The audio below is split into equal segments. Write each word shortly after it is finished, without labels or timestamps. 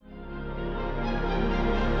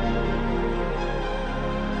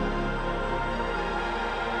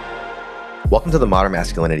Welcome to the Modern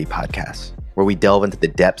Masculinity podcast, where we delve into the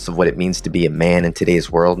depths of what it means to be a man in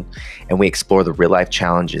today's world, and we explore the real-life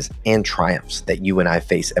challenges and triumphs that you and I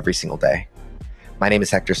face every single day. My name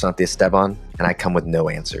is Hector Santiesteban, and I come with no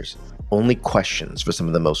answers, only questions for some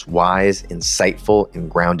of the most wise, insightful,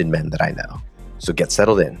 and grounded men that I know. So get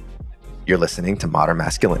settled in. You're listening to Modern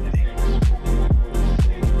Masculinity.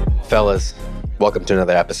 Fellas, welcome to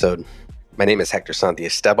another episode. My name is Hector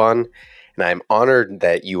Santiesteban, and I'm honored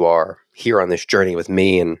that you are here on this journey with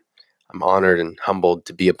me, and I'm honored and humbled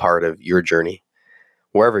to be a part of your journey.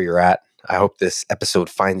 Wherever you're at, I hope this episode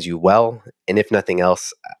finds you well, and if nothing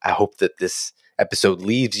else, I hope that this episode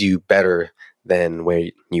leaves you better than where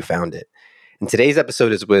you found it. And today's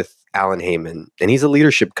episode is with Heymann, and he's a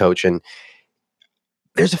leadership coach, and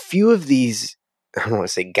there's a few of these, I don't want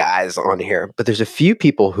to say guys on here, but there's a few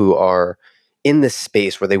people who are in this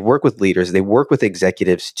space where they work with leaders, they work with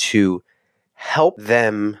executives to help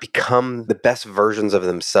them become the best versions of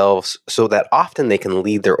themselves so that often they can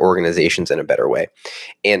lead their organizations in a better way.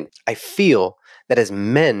 And I feel that as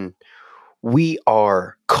men, we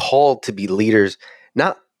are called to be leaders,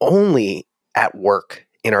 not only at work,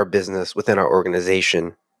 in our business, within our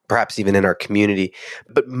organization, perhaps even in our community,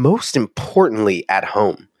 but most importantly at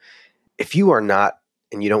home. If you are not,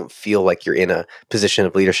 and you don't feel like you're in a position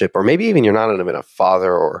of leadership, or maybe even you're not even a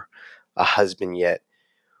father or a husband yet,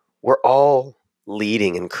 we're all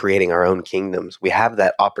leading and creating our own kingdoms. We have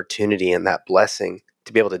that opportunity and that blessing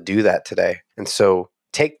to be able to do that today. And so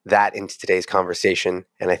take that into today's conversation,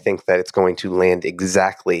 and I think that it's going to land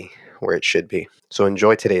exactly where it should be. So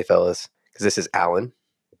enjoy today, fellas, because this is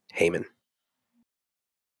Heymann.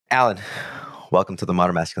 Alan, welcome to the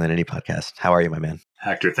Modern Masculinity podcast. How are you, my man?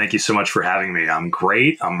 Hector, thank you so much for having me. I'm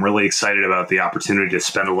great. I'm really excited about the opportunity to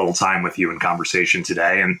spend a little time with you in conversation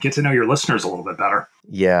today and get to know your listeners a little bit better.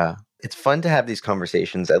 Yeah, it's fun to have these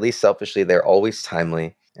conversations. At least selfishly, they're always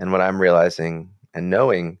timely. And what I'm realizing and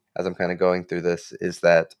knowing as I'm kind of going through this is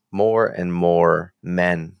that more and more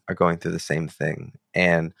men are going through the same thing.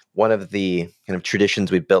 And one of the kind of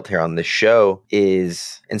traditions we've built here on this show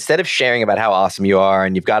is, instead of sharing about how awesome you are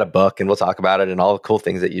and you've got a book and we'll talk about it and all the cool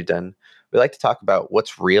things that you've done, we like to talk about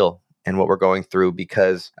what's real and what we're going through,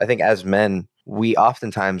 because I think as men, we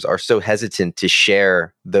oftentimes are so hesitant to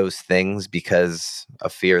share those things because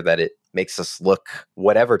of fear that it makes us look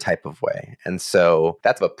whatever type of way. And so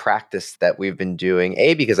that's a practice that we've been doing,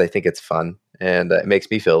 because I think it's fun and it makes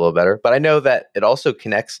me feel a little better. But I know that it also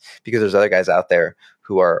connects because there's other guys out there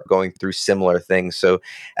who are going through similar things. So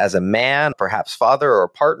as a man, perhaps father or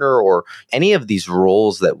partner or any of these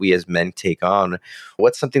roles that we as men take on,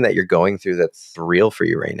 what's something that you're going through that's real for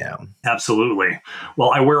you right now? Absolutely.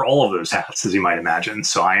 Well, I wear all of those hats, as you might imagine.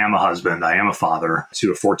 So I am a husband, I am a father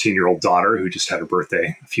to a 14-year-old daughter who just had her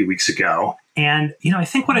birthday a few weeks ago. And, I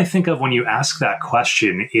think what I think of when you ask that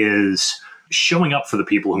question is showing up for the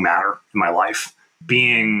people who matter in my life.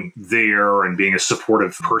 Being there and being a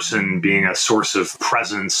supportive person, being a source of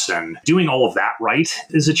presence, and doing all of that right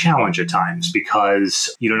is a challenge at times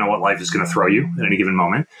because you don't know what life is going to throw you at any given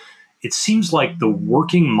moment. It seems like the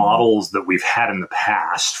working models that we've had in the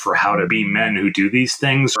past for how to be men who do these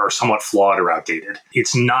things are somewhat flawed or outdated.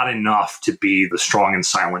 It's not enough to be the strong and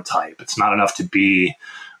silent type. It's not enough to be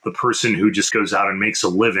the person who just goes out and makes a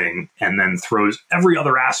living and then throws every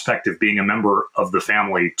other aspect of being a member of the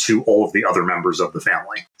family to all of the other members of the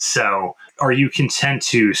family. So are you content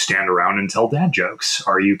to stand around and tell dad jokes?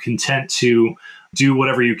 Are you content to do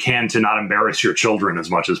whatever you can to not embarrass your children as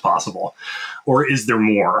much as possible? Or is there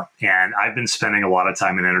more? And I've been spending a lot of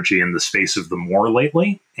time and energy in the space of the more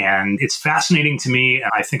lately. And it's fascinating to me.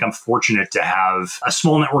 And I think I'm fortunate to have a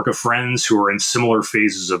small network of friends who are in similar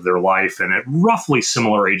phases of their life and at roughly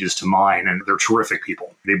similar ages to mine. And they're terrific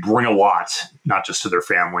people. They bring a lot, not just to their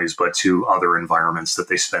families, but to other environments that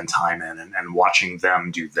they spend time in. And watching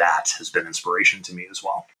them do that has been inspiration to me as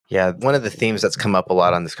well. Yeah, one of the themes that's come up a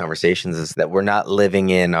lot on these conversations is that we're not living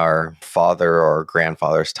in our father or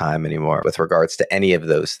grandfather's time anymore with regards to any of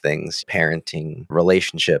those things: parenting,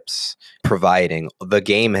 relationships, providing. The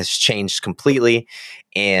game has changed completely.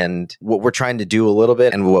 And what we're trying to do a little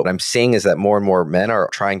bit, and what I'm seeing is that more and more men are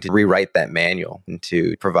trying to rewrite that manual and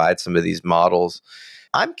to provide some of these models.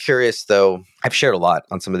 I'm curious, though, I've shared a lot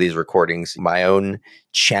on some of these recordings, my own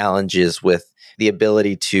challenges with the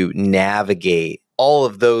ability to navigate all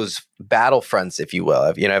of those battlefronts, if you will.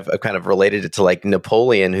 I've kind of related it to like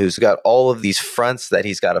Napoleon, who's got all of these fronts that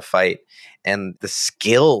he's got to fight. and the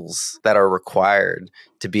skills that are required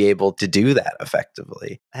to be able to do that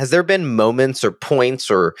effectively. Has there been moments or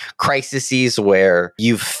points or crises where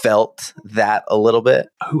you've felt that a little bit?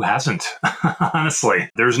 Who hasn't? Honestly,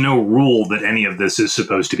 there's no rule that any of this is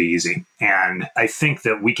supposed to be easy. And I think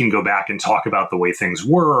that we can go back and talk about the way things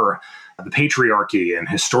were, the patriarchy and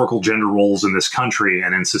historical gender roles in this country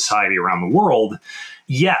and in society around the world.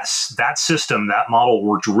 Yes, that system, that model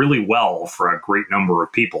worked really well for a great number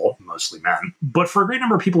of people, mostly men. But for a great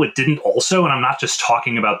number of people, it didn't also. And I'm not just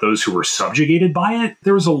talking about those who were subjugated by it.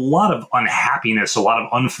 There was a lot of unhappiness, a lot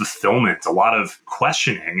of unfulfillment, a lot of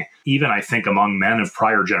questioning. Even I think among men of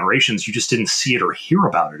prior generations, you just didn't see it or hear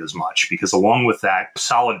about it as much because along with that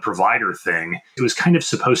solid provider thing, it was kind of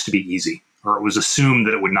supposed to be easy. Or it was assumed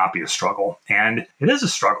that it would not be a struggle. And it is a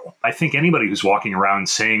struggle. I think anybody who's walking around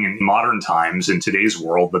saying in modern times, in today's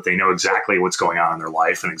world, that they know exactly what's going on in their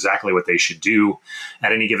life and exactly what they should do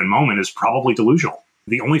at any given moment is probably delusional.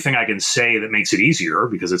 The only thing I can say that makes it easier,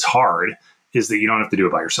 because it's hard, is that you don't have to do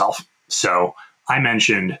it by yourself. So I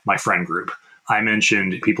mentioned my friend group. I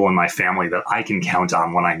mentioned people in my family that I can count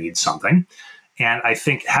on when I need something. And I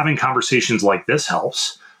think having conversations like this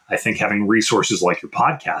helps. I think having resources like your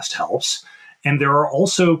podcast helps. And there are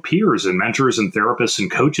also peers and mentors and therapists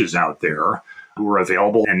and coaches out there who are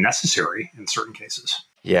available and necessary in certain cases.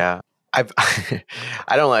 Yeah. I've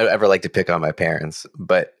I don't ever like to pick on my parents,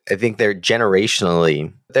 but I think they're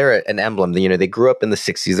generationally, they're an emblem. You know, they grew up in the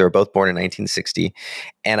 60s. They were both born in 1960.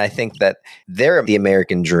 And I think that they're the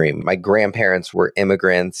American dream. My grandparents were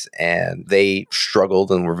immigrants and they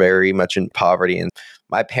struggled and were very much in poverty. And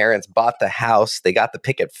my parents bought the house. They got the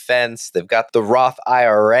picket fence. They've got the Roth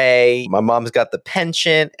IRA. My mom's got the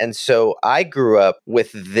pension. And so I grew up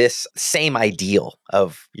with this same ideal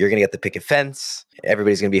of you're going to get the picket fence.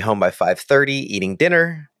 Everybody's going to be home by 5:30 eating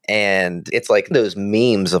dinner. And it's like those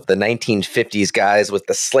memes of the 1950s guys with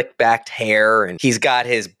the slick backed hair. And he's got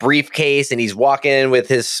his briefcase and he's walking in with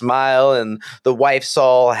his smile and the wife's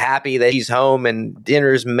all happy that he's home and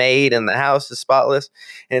dinner's made and the house is spotless.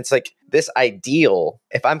 And it's like this ideal,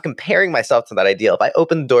 if I'm comparing myself to that ideal, if I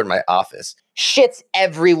open the door to my office, shit's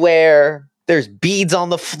everywhere. There's beads on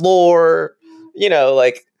the floor. You know,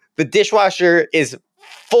 like the dishwasher is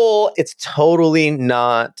full. It's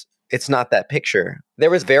not that picture. There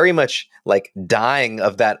was very much like dying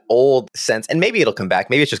of that old sense. And maybe it'll come back.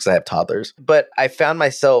 Maybe it's just because I have toddlers. But I found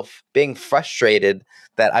myself being frustrated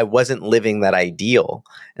that I wasn't living that ideal.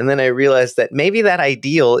 And then I realized that maybe that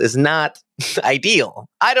ideal is not ideal.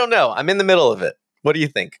 I don't know. I'm in the middle of it. What do you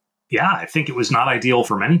think? Yeah, I think it was not ideal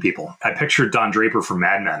for many people. I pictured Don Draper from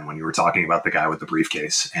Mad Men when you were talking about the guy with the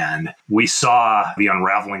briefcase. And we saw the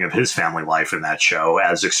unraveling of his family life in that show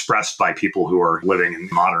as expressed by people who are living in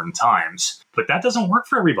modern times. But that doesn't work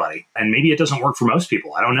for everybody. And maybe it doesn't work for most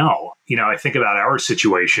people. I don't know. You know, I think about our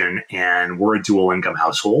situation and we're a dual income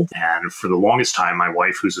household. And for the longest time, my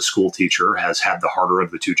wife, who's a school teacher, has had the harder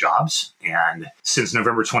of the two jobs. And since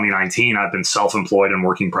November 2019, I've been self-employed and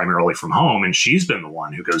working primarily from home. And she's been the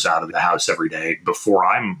one who goes out of the house every day before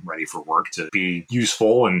I'm ready for work to be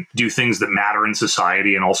useful and do things that matter in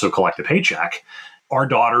society and also collect a paycheck. Our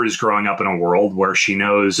daughter is growing up in a world where she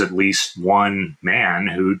knows at least one man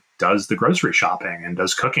who does the grocery shopping and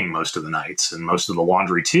does cooking most of the nights and most of the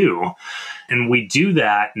laundry too. And we do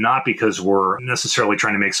that not because we're necessarily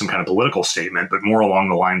trying to make some kind of political statement, but more along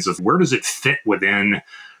the lines of where does it fit within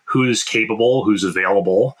who's capable, who's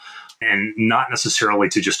available, and not necessarily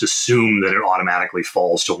to just assume that it automatically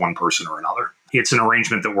falls to one person or another. It's an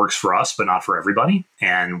arrangement that works for us, but not for everybody.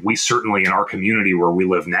 And we certainly, in our community where we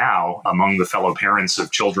live now, among the fellow parents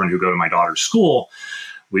of children who go to my daughter's school,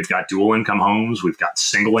 we've got dual income homes, we've got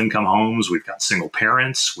single income homes, we've got single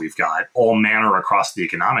parents, we've got all manner across the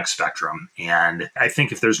economic spectrum. And I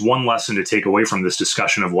think if there's one lesson to take away from this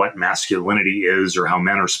discussion of what masculinity is or how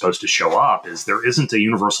men are supposed to show up, is there isn't a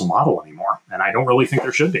universal model anymore. And I don't really think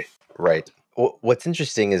there should be. Right. What's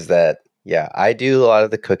interesting is that, yeah, I do a lot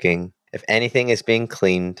of the cooking. If anything is being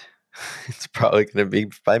cleaned, it's probably going to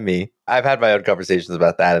be by me. I've had my own conversations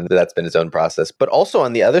about that, and that's been its own process. But also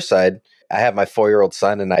on the other side, I have my 4-year-old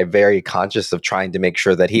son, and I'm very conscious of trying to make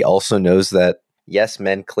sure that he also knows that, yes,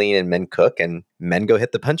 men clean and men cook, and men go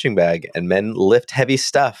hit the punching bag, and men lift heavy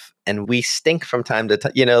stuff. And we stink from time to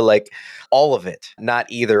time, like all of it, not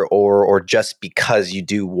either or just because you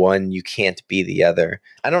do one, you can't be the other.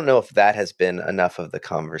 I don't know if that has been enough of the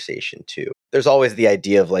conversation too. There's always the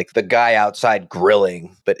idea of like the guy outside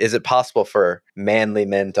grilling, but is it possible for manly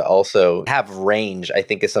men to also have range? I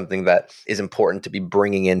think is something that is important to be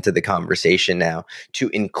bringing into the conversation now, to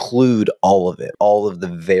include all of it, all of the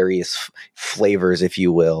various flavors, if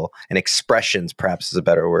you will, and expressions, perhaps is a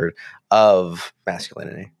better word, of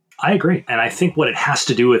masculinity. I agree. And I think what it has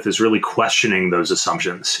to do with is really questioning those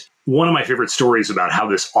assumptions. One of my favorite stories about how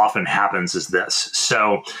this often happens is this.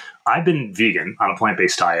 So I've been vegan on a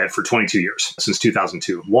plant-based diet for 22 years, since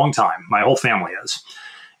 2002. Long time. My whole family is.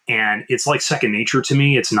 And it's like second nature to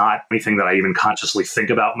me. It's not anything that I even consciously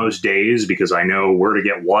think about most days because I know where to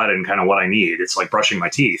get what and kind of what I need. It's like brushing my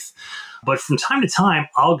teeth. But from time to time,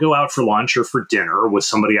 I'll go out for lunch or for dinner with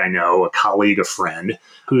somebody I know, a colleague, a friend,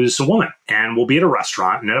 who's a woman. And we'll be at a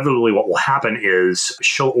restaurant. And inevitably what will happen is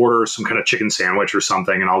she'll order some kind of chicken sandwich or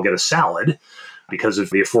something, and I'll get a salad because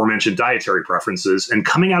of the aforementioned dietary preferences. And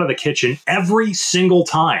coming out of the kitchen every single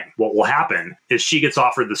time, what will happen is she gets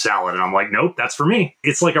offered the salad. And I'm like, nope, that's for me.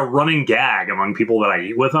 It's like a running gag among people that I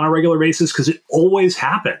eat with on a regular basis because it always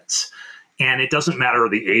happens. And it doesn't matter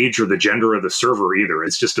the age or the gender of the server either.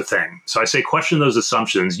 It's just a thing. So I say question those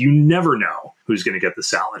assumptions. You never know who's going to get the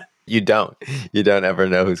salad. You don't ever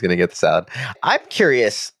know who's going to get the salad. I'm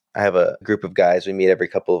curious. I have a group of guys. We meet every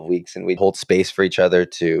couple of weeks and we hold space for each other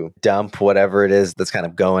to dump whatever it is that's kind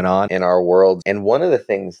of going on in our world. And one of the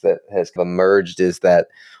things that has emerged is that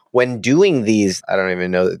when doing these, I don't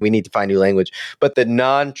even know, we need to find new language, but the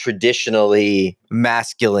non-traditionally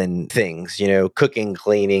masculine things, cooking,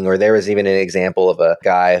 cleaning, or there was even an example of a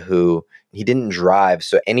guy who he didn't drive.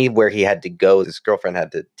 So anywhere he had to go, his girlfriend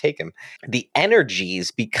had to take him. The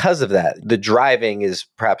energies, because of that, the driving is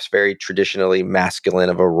perhaps very traditionally masculine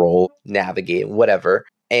of a role, navigate, whatever.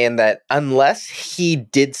 And that unless he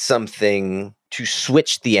did something to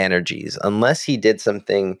switch the energies, unless he did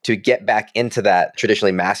something to get back into that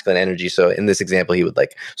traditionally masculine energy. So in this example, he would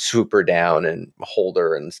like swoop her down and hold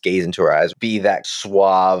her and gaze into her eyes, be that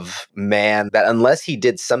suave man, that unless he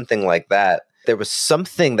did something like that, there was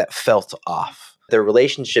something that felt off. Their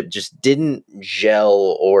relationship just didn't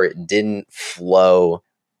gel or it didn't flow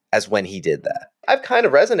as when he did that. I've kind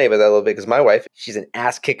of resonated with that a little bit because my wife, she's an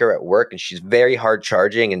ass kicker at work and she's very hard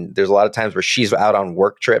charging. And there's a lot of times where she's out on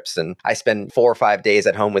work trips and I spend 4 or 5 days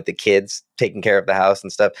at home with the kids, taking care of the house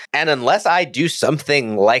and stuff. And unless I do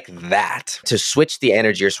something like that to switch the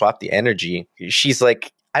energy or swap the energy, she's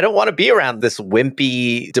like, I don't want to be around this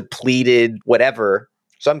wimpy, depleted, whatever.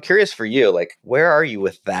 So I'm curious for you, like, where are you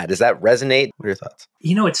with that? Does that resonate? What are your thoughts?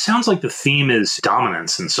 It sounds like the theme is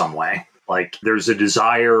dominance in some way. Like there's a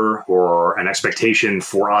desire or an expectation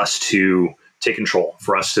for us to take control,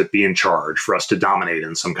 for us to be in charge, for us to dominate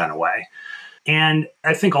in some kind of way. And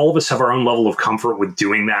I think all of us have our own level of comfort with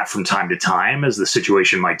doing that from time to time as the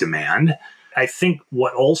situation might demand. I think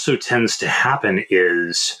what also tends to happen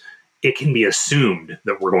is it can be assumed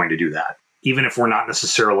that we're going to do that, even if we're not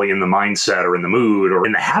necessarily in the mindset or in the mood or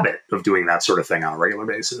in the habit of doing that sort of thing on a regular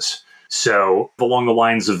basis. So along the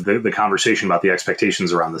lines of the conversation about the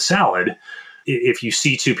expectations around the salad, if you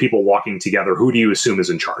see two people walking together, who do you assume is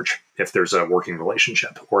in charge if there's a working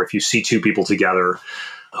relationship? Or if you see two people together,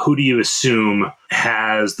 who do you assume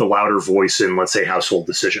has the louder voice in, let's say, household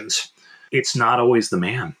decisions? It's not always the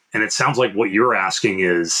man. And it sounds like what you're asking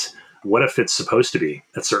is, what if it's supposed to be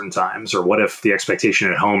at certain times? Or what if the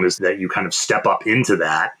expectation at home is that you kind of step up into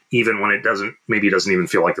that, even when it doesn't even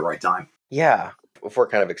feel like the right time? Yeah. If we're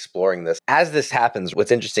kind of exploring this, as this happens,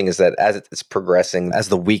 what's interesting is that as it's progressing, as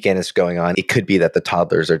the weekend is going on, it could be that the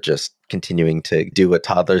toddlers are just continuing to do what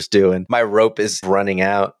toddlers do. And my rope is running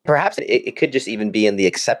out. Perhaps it could just even be in the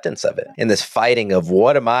acceptance of it, in this fighting of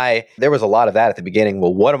there was a lot of that at the beginning.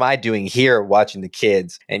 Well, what am I doing here watching the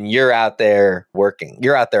kids? And you're out there working,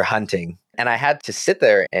 you're out there hunting. And I had to sit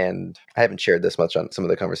there, and I haven't shared this much on some of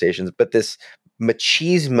the conversations, but this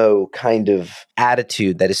machismo kind of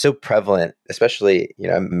attitude that is so prevalent, especially,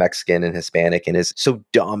 I'm Mexican and Hispanic and is so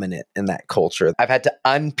dominant in that culture. I've had to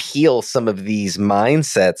unpeel some of these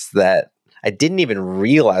mindsets that I didn't even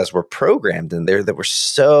realize were programmed in there that were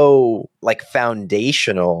so like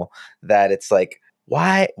foundational that it's like,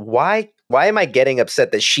 why am I getting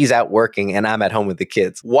upset that she's out working and I'm at home with the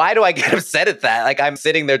kids? Why do I get upset at that? Like I'm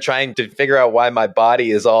sitting there trying to figure out why my body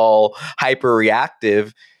is all hyper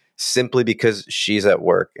reactive simply because she's at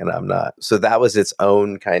work and I'm not. So that was its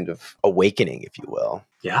own kind of awakening, if you will.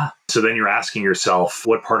 Yeah. So then you're asking yourself,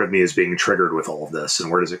 what part of me is being triggered with all of this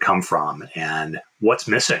and where does it come from? And what's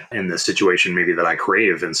missing in this situation maybe that I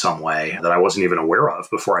crave in some way that I wasn't even aware of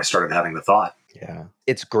before I started having the thought? Yeah.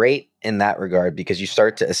 It's great in that regard because you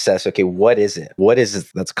start to assess, okay, what is it? What is it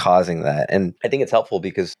that's causing that? And I think it's helpful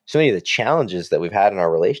because so many of the challenges that we've had in our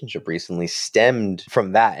relationship recently stemmed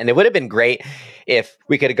from that. And it would have been great if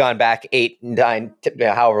we could have gone back 8, 9,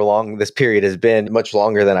 however long this period has been, much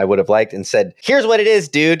longer than I would have liked, and said, here's what it is,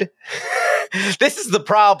 dude. This is the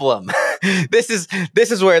problem. This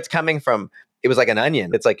is where it's coming from. it was like an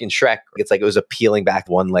onion. It's like in Shrek. It's like it was a peeling back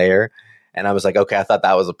one layer. And I was like, okay, I thought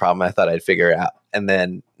that was a problem. I thought I'd figure it out. And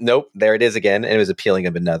then, nope, there it is again. And it was a peeling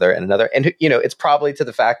of another and another. And, it's probably to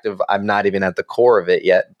the fact of I'm not even at the core of it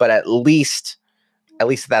yet. But at least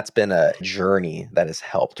that's been a journey that has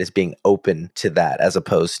helped, is being open to that, as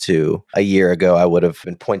opposed to a year ago, I would have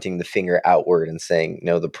been pointing the finger outward and saying,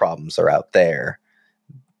 no, the problems are out there,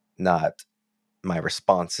 not my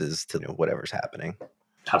responses to whatever's happening.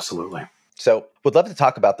 Absolutely. So would love to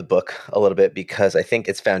talk about the book a little bit because I think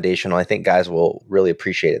it's foundational. I think guys will really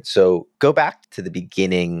appreciate it. So go back to the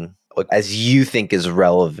beginning, as you think is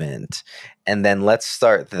relevant, and then let's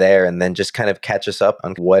start there and then just kind of catch us up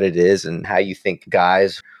on what it is and how you think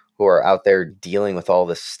guys who are out there dealing with all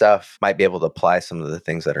this stuff might be able to apply some of the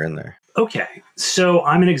things that are in there. Okay. So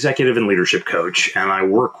I'm an executive and leadership coach, and I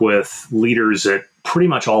work with leaders at pretty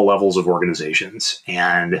much all levels of organizations.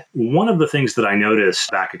 And one of the things that I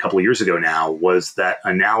noticed back a couple of years ago now was that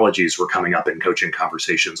analogies were coming up in coaching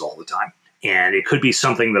conversations all the time. And it could be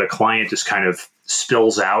something that a client just kind of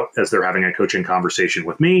spills out as they're having a coaching conversation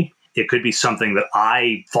with me. It could be something that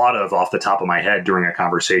I thought of off the top of my head during a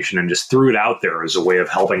conversation and just threw it out there as a way of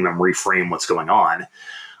helping them reframe what's going on.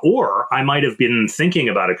 Or I might have been thinking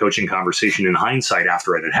about a coaching conversation in hindsight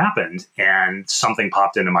after it had happened, and something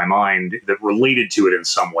popped into my mind that related to it in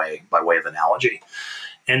some way by way of analogy.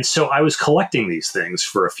 And so I was collecting these things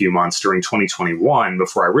for a few months during 2021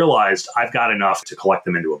 before I realized I've got enough to collect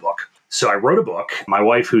them into a book. So I wrote a book. My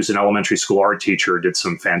wife, who's an elementary school art teacher, did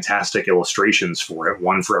some fantastic illustrations for it,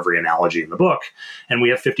 one for every analogy in the book. And we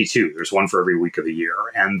have 52. There's one for every week of the year.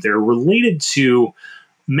 And they're related to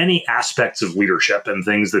many aspects of leadership and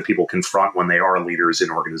things that people confront when they are leaders in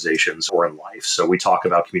organizations or in life. So we talk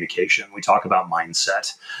about communication, we talk about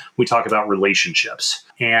mindset, we talk about relationships.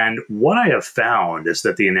 And what I have found is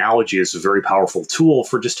that the analogy is a very powerful tool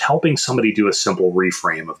for just helping somebody do a simple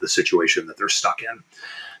reframe of the situation that they're stuck in.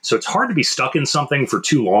 So it's hard to be stuck in something for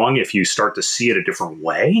too long if you start to see it a different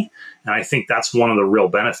way. And I think that's one of the real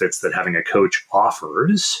benefits that having a coach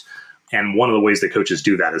offers. And one of the ways that coaches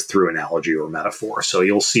do that is through analogy or metaphor. So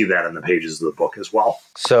you'll see that in the pages of the book as well.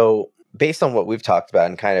 So based on what we've talked about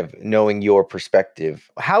and kind of knowing your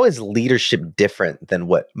perspective, how is leadership different than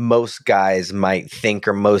what most guys might think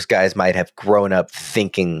or most guys might have grown up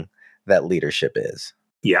thinking that leadership is?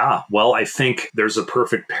 Yeah, well, I think there's a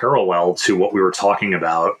perfect parallel to what we were talking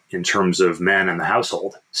about in terms of men in the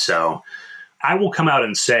household. So I will come out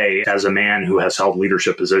and say, as a man who has held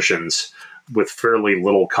leadership positions with fairly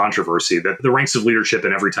little controversy, that the ranks of leadership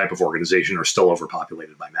in every type of organization are still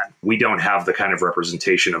overpopulated by men. We don't have the kind of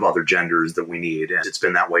representation of other genders that we need, and it's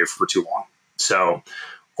been that way for too long. So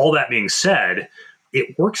all that being said,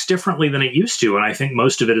 it works differently than it used to, and I think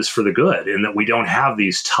most of it is for the good, in that we don't have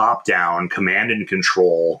these top-down, command and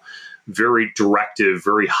control, very directive,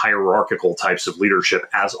 very hierarchical types of leadership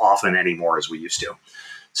as often anymore as we used to.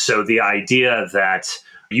 So the idea that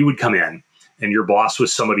you would come in and your boss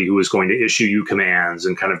was somebody who was going to issue you commands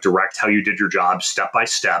and kind of direct how you did your job step by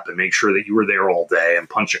step and make sure that you were there all day and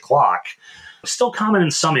punch a clock. Still common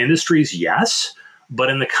in some industries, yes. But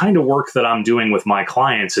in the kind of work that I'm doing with my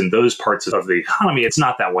clients in those parts of the economy, it's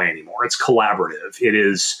not that way anymore. It's collaborative. It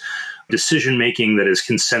is decision-making that is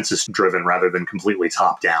consensus-driven rather than completely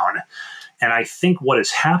top-down. And I think what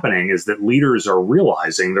is happening is that leaders are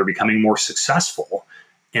realizing they're becoming more successful.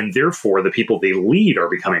 And therefore, the people they lead are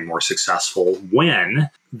becoming more successful when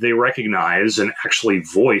they recognize and actually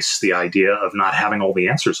voice the idea of not having all the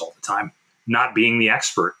answers all the time, not being the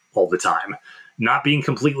expert all the time, not being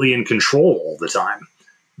completely in control all the time.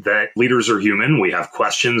 That leaders are human. We have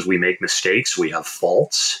questions. We make mistakes. We have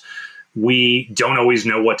faults. We don't always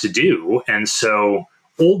know what to do. And so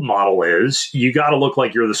old model is you got to look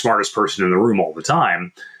like you're the smartest person in the room all the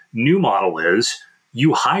time. New model is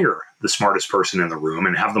you hire the smartest person in the room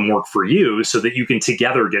and have them work for you so that you can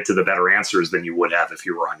together get to the better answers than you would have if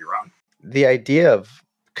you were on your own. The idea of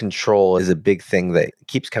control is a big thing that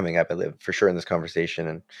keeps coming up, for sure, in this conversation.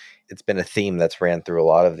 And it's been a theme that's ran through a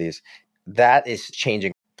lot of these. That is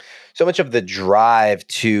changing. So much of the drive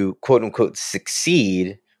to quote unquote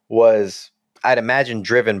succeed was, I'd imagine,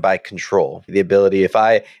 driven by control. The ability, if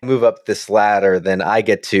I move up this ladder, then I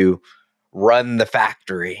get to run the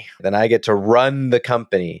factory, then I get to run the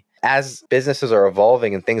company. As businesses are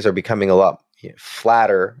evolving and things are becoming a lot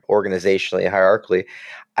flatter organizationally, hierarchically,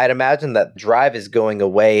 I'd imagine that drive is going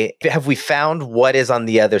away. Have we found what is on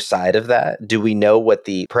the other side of that? Do we know what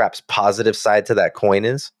the perhaps positive side to that coin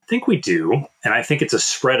is? I think we do. And I think it's a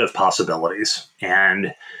spread of possibilities.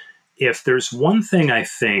 And if there's one thing I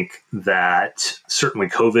think that certainly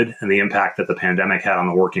COVID and the impact that the pandemic had on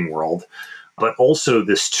the working world but also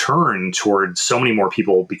this turn towards so many more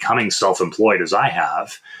people becoming self-employed as I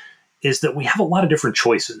have, is that we have a lot of different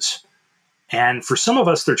choices. And for some of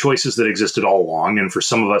us, they're choices that existed all along. And for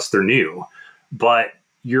some of us, they're new. But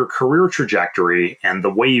your career trajectory and the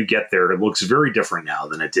way you get there, it looks very different now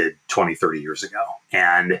than it did 20, 30 years ago.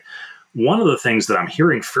 And one of the things that I'm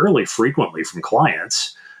hearing fairly frequently from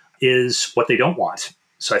clients is what they don't want.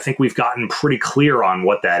 So I think we've gotten pretty clear on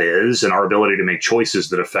what that is and our ability to make choices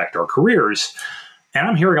that affect our careers. And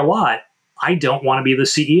I'm hearing a lot, I don't want to be the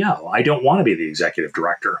CEO. I don't want to be the executive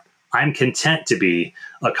director. I'm content to be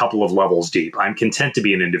a couple of levels deep. I'm content to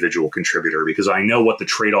be an individual contributor because I know what the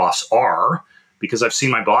trade-offs are because I've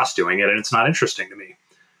seen my boss doing it and it's not interesting to me.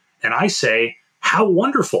 And I say, how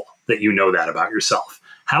wonderful that you know that about yourself.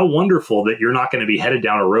 How wonderful that you're not going to be headed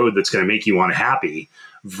down a road that's going to make you unhappy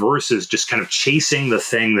versus just kind of chasing the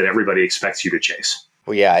thing that everybody expects you to chase.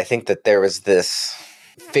 Well, yeah, I think that there was this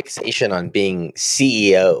fixation on being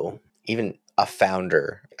CEO, even a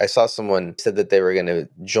founder. I saw someone said that they were going to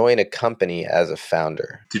join a company as a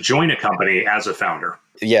founder. To join a company as a founder.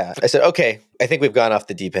 Yeah. I said, okay, I think we've gone off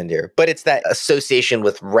the deep end here. But it's that association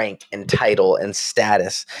with rank and title and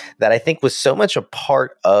status that I think was so much a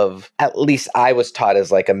part of, at least I was taught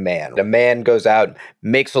as like a man. A man goes out,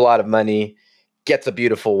 makes a lot of money, gets a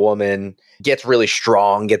beautiful woman, gets really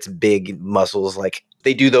strong, gets big muscles. Like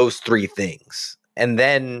they do those three things. And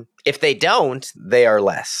then if they don't, they are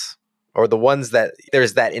less. Or the ones that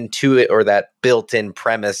there's that intuit or that built-in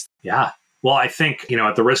premise. Yeah. Well, I think,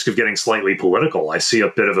 at the risk of getting slightly political, I see a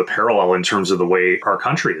bit of a parallel in terms of the way our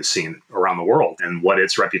country is seen around the world and what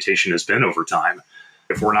its reputation has been over time.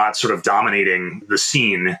 If we're not sort of dominating the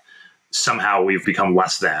scene, somehow we've become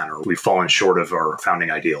less than, or we've fallen short of our founding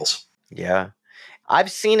ideals. Yeah.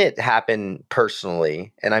 I've seen it happen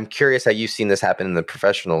personally, and I'm curious how you've seen this happen in the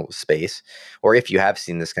professional space, or if you have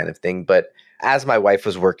seen this kind of thing. But as my wife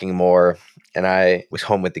was working more and I was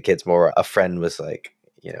home with the kids more, a friend was like,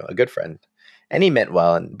 a good friend, and he meant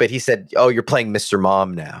well. But he said, "Oh, you're playing Mr.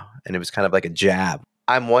 Mom now." And it was kind of like a jab.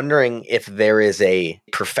 I'm wondering if there is a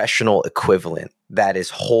professional equivalent that is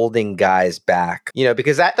holding guys back,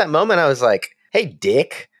 because at that moment I was like, hey,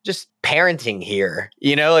 dick, just parenting here.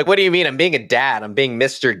 Like, what do you mean? I'm being a dad. I'm being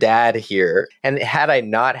Mr. Dad here. And had I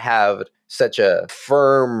not have such a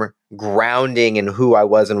firm grounding in who I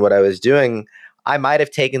was and what I was doing, I might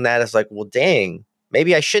have taken that as like, well, dang,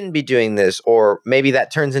 maybe I shouldn't be doing this, or maybe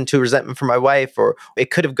that turns into resentment for my wife, or it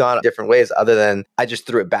could have gone different ways other than I just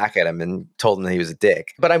threw it back at him and told him that he was a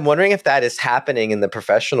dick. But I'm wondering if that is happening in the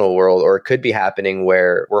professional world, or it could be happening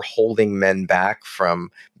where we're holding men back from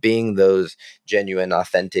being those genuine,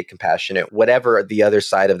 authentic, compassionate, whatever the other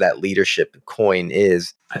side of that leadership coin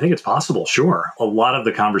is. I think it's possible, sure. A lot of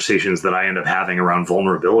the conversations that I end up having around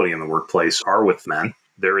vulnerability in the workplace are with men.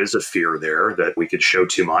 There is a fear there that we could show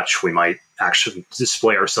too much. We might actually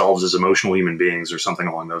display ourselves as emotional human beings or something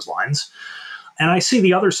along those lines. And I see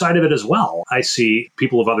the other side of it as well. I see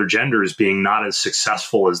people of other genders being not as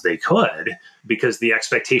successful as they could because the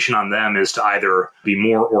expectation on them is to either be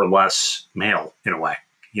more or less male in a way.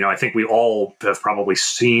 I think we all have probably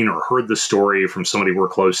seen or heard the story from somebody we're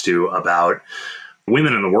close to about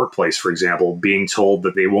women in the workplace, for example, being told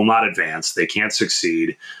that they will not advance, they can't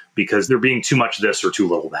succeed because they're being too much this or too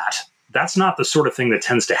little that. That's not the sort of thing that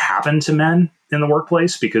tends to happen to men in the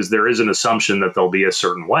workplace because there is an assumption that they'll be a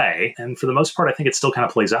certain way. And for the most part, I think it still kind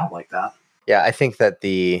of plays out like that. Yeah, I think that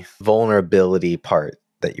the vulnerability part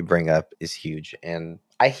that you bring up is huge. And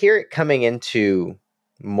I hear it coming into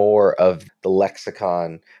more of the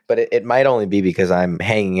lexicon, but it might only be because I'm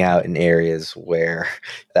hanging out in areas where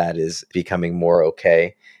that is becoming more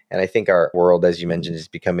okay. And I think our world, as you mentioned, is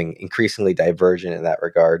becoming increasingly divergent in that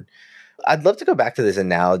regard. I'd love to go back to these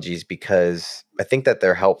analogies because I think that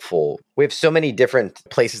they're helpful. We have so many different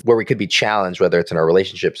places where we could be challenged, whether it's in our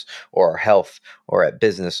relationships or our health or at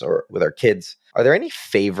business or with our kids. Are there any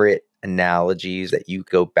favorite analogies that you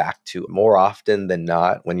go back to more often than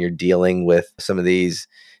not when you're dealing with some of these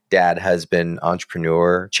dad, husband,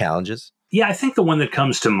 entrepreneur challenges? Yeah, I think the one that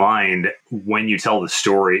comes to mind when you tell the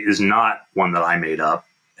story is not one that I made up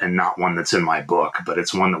and not one that's in my book, but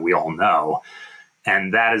it's one that we all know.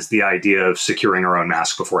 And that is the idea of securing our own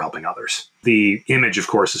mask before helping others. The image, of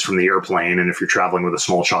course, is from the airplane. And if you're traveling with a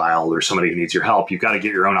small child or somebody who needs your help, you've got to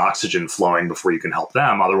get your own oxygen flowing before you can help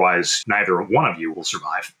them. Otherwise, neither one of you will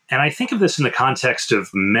survive. And I think of this in the context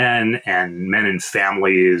of men and men in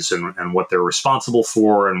families and what they're responsible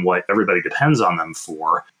for and what everybody depends on them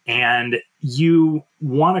for. And you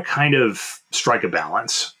want to kind of strike a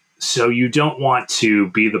balance. So you don't want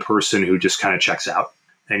to be the person who just kind of checks out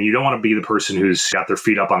And you don't want to be the person who's got their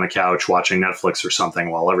feet up on the couch watching Netflix or something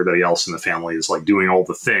while everybody else in the family is like doing all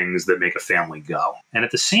the things that make a family go. And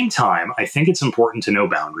at the same time, I think it's important to know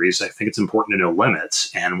boundaries. I think it's important to know limits.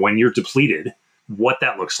 And when you're depleted, what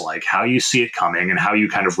that looks like, how you see it coming, and how you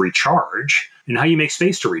kind of recharge and how you make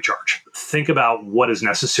space to recharge. Think about what is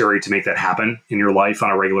necessary to make that happen in your life on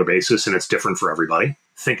a regular basis, and it's different for everybody.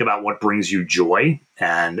 Think about what brings you joy,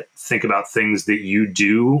 and think about things that you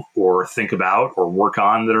do or think about or work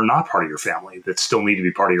on that are not part of your family, that still need to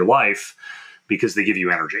be part of your life because they give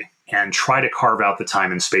you energy. And try to carve out the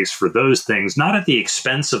time and space for those things, not at the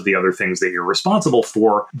expense of the other things that you're responsible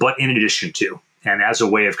for, but in addition to, and as a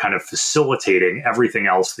way of kind of facilitating everything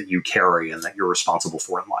else that you carry and that you're responsible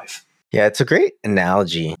for in life. Yeah, it's a great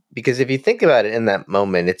analogy because if you think about it in that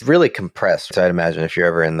moment, it's really compressed. So I'd imagine if you're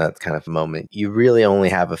ever in that kind of moment, you really only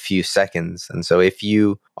have a few seconds. And so if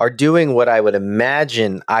you are doing what I would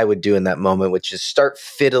imagine I would do in that moment, which is start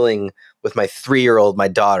fiddling with my 3-year-old, my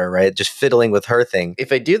daughter, right? Just fiddling with her thing.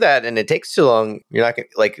 If I do that and it takes too long, you're not going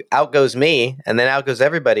to, like, out goes me and then out goes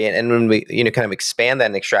everybody. And when we, kind of expand that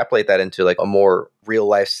and extrapolate that into like a more real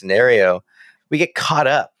life scenario, we get caught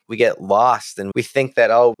up. We get lost and we think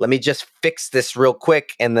that, oh, let me just fix this real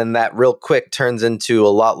quick. And then that real quick turns into a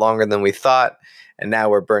lot longer than we thought. And now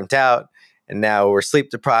we're burnt out. And now we're sleep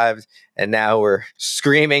deprived. And now we're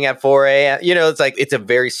screaming at 4 a.m. It's like, it's a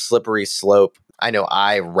very slippery slope. I know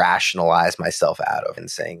I rationalize myself out of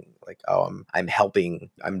and saying like, oh, I'm helping,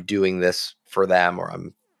 I'm doing this for them, or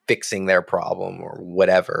I'm fixing their problem or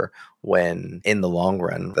whatever, when in the long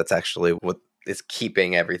run, that's actually what is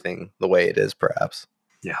keeping everything the way it is, perhaps.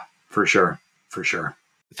 Yeah, for sure. For sure.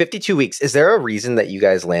 52 weeks. Is there a reason that you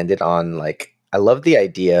guys landed on, like, I love the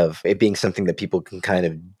idea of it being something that people can kind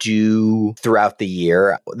of do throughout the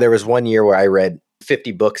year. There was one year where I read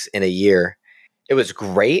 50 books in a year. It was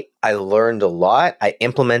great. I learned a lot. I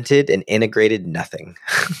implemented and integrated nothing.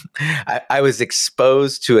 I was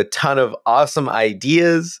exposed to a ton of awesome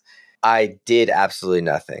ideas. I did absolutely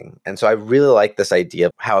nothing. And so I really like this idea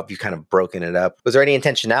of how have you kind of broken it up. Was there any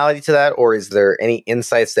intentionality to that? Or is there any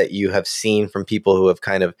insights that you have seen from people who have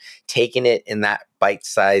kind of taken it in that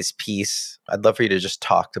bite-sized piece? I'd love for you to just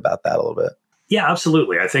talk about that a little bit. Yeah,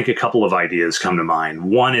 absolutely. I think a couple of ideas come to mind.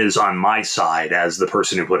 One is on my side as the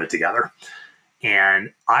person who put it together.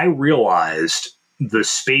 And I realized the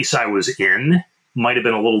space I was in might have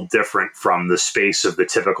been a little different from the space of the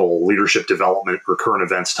typical leadership development or current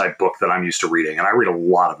events type book that I'm used to reading. And I read a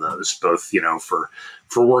lot of those, both, for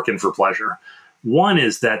work and for pleasure. One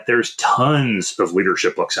is that there's tons of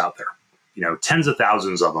leadership books out there, tens of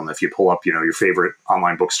thousands of them if you pull up, your favorite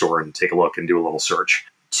online bookstore and take a look and do a little search.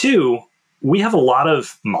 Two, we have a lot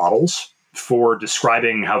of models for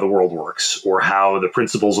describing how the world works or how the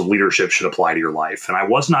principles of leadership should apply to your life. And I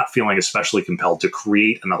was not feeling especially compelled to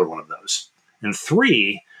create another one of those. And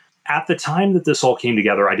three, at the time that this all came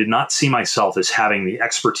together, I did not see myself as having the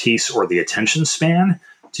expertise or the attention span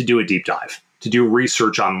to do a deep dive, to do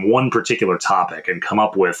research on one particular topic and come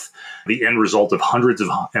up with the end result of hundreds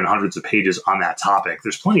and hundreds of pages on that topic.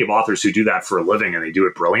 There's plenty of authors who do that for a living and they do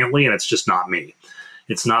it brilliantly, and it's just not me.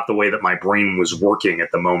 It's not the way that my brain was working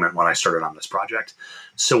at the moment when I started on this project.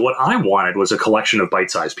 So what I wanted was a collection of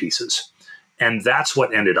bite-sized pieces, and that's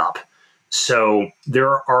what ended up. So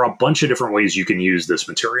there are a bunch of different ways you can use this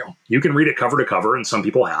material. You can read it cover to cover, and some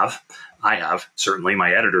people have. I have. Certainly,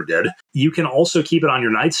 my editor did. You can also keep it on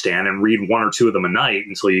your nightstand and read one or two of them a night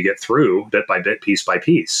until you get through bit by bit, piece by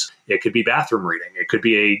piece. It could be bathroom reading. It could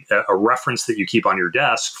be a reference that you keep on your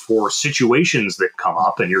desk for situations that come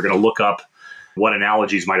up, and you're going to look up what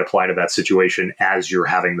analogies might apply to that situation as you're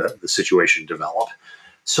having the situation develop.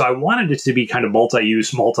 So I wanted it to be kind of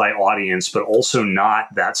multi-use, multi-audience, but also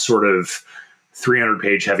not that sort of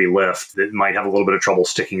 300-page heavy lift that might have a little bit of trouble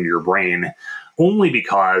sticking to your brain, only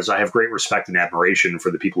because I have great respect and admiration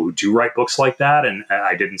for the people who do write books like that, and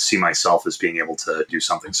I didn't see myself as being able to do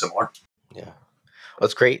something similar. Yeah. Well,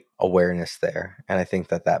 it's great awareness there, and I think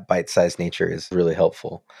that bite-sized nature is really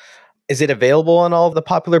helpful. Is it available on all of the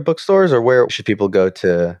popular bookstores, or where should people go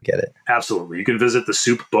to get it? Absolutely. You can visit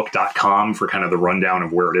thesoupbook.com for kind of the rundown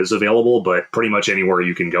of where it is available, but pretty much anywhere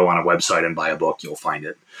you can go on a website and buy a book, you'll find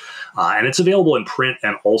it. And it's available in print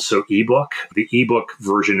and also ebook. The ebook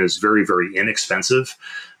version is very, very inexpensive.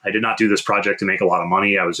 I did not do this project to make a lot of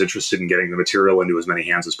money. I was interested in getting the material into as many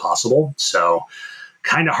hands as possible. So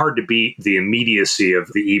kind of hard to beat the immediacy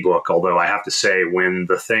of the ebook, although I have to say when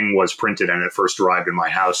the thing was printed and it first arrived in my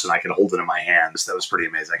house and I could hold it in my hands, that was pretty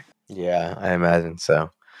amazing. Yeah, I imagine so.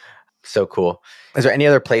 So cool. Is there any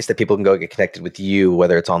other place that people can go get connected with you,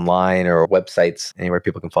 whether it's online or websites, anywhere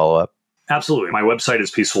people can follow up? Absolutely. My website is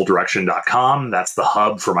peacefuldirection.com. That's the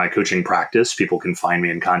hub for my coaching practice. People can find me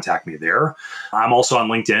and contact me there. I'm also on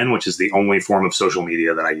LinkedIn, which is the only form of social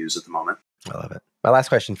media that I use at the moment. I love it. My last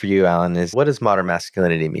question for you, Alan, is what does modern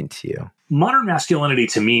masculinity mean to you? Modern masculinity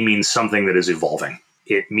to me means something that is evolving.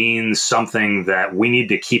 It means something that we need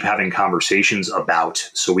to keep having conversations about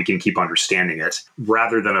so we can keep understanding it,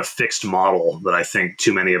 rather than a fixed model that I think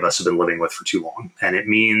too many of us have been living with for too long. And it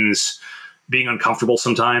means being uncomfortable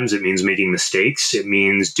sometimes. It means making mistakes. It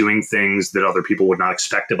means doing things that other people would not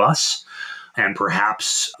expect of us, and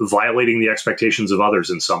perhaps violating the expectations of others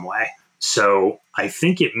in some way. So I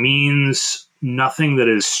think it means nothing that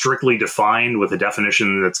is strictly defined with a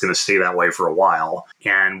definition that's going to stay that way for a while.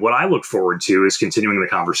 And what I look forward to is continuing the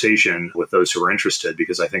conversation with those who are interested,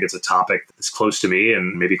 because I think it's a topic that's close to me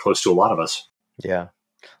and maybe close to a lot of us. Yeah.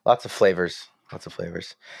 Lots of flavors. Lots of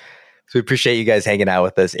flavors. So we appreciate you guys hanging out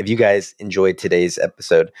with us. If you guys enjoyed today's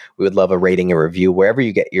episode, we would love a rating and review wherever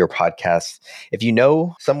you get your podcasts. If you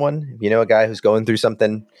know someone, if you know a guy who's going through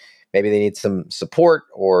something, maybe they need some support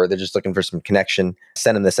or they're just looking for some connection,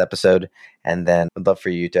 send them this episode. And then I'd love for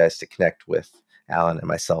you guys to connect with Alan and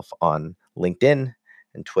myself on LinkedIn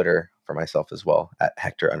and Twitter for myself as well at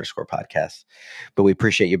Hector_podcast. But we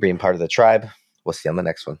appreciate you being part of the tribe. We'll see you on the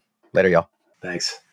next one. Later, y'all. Thanks.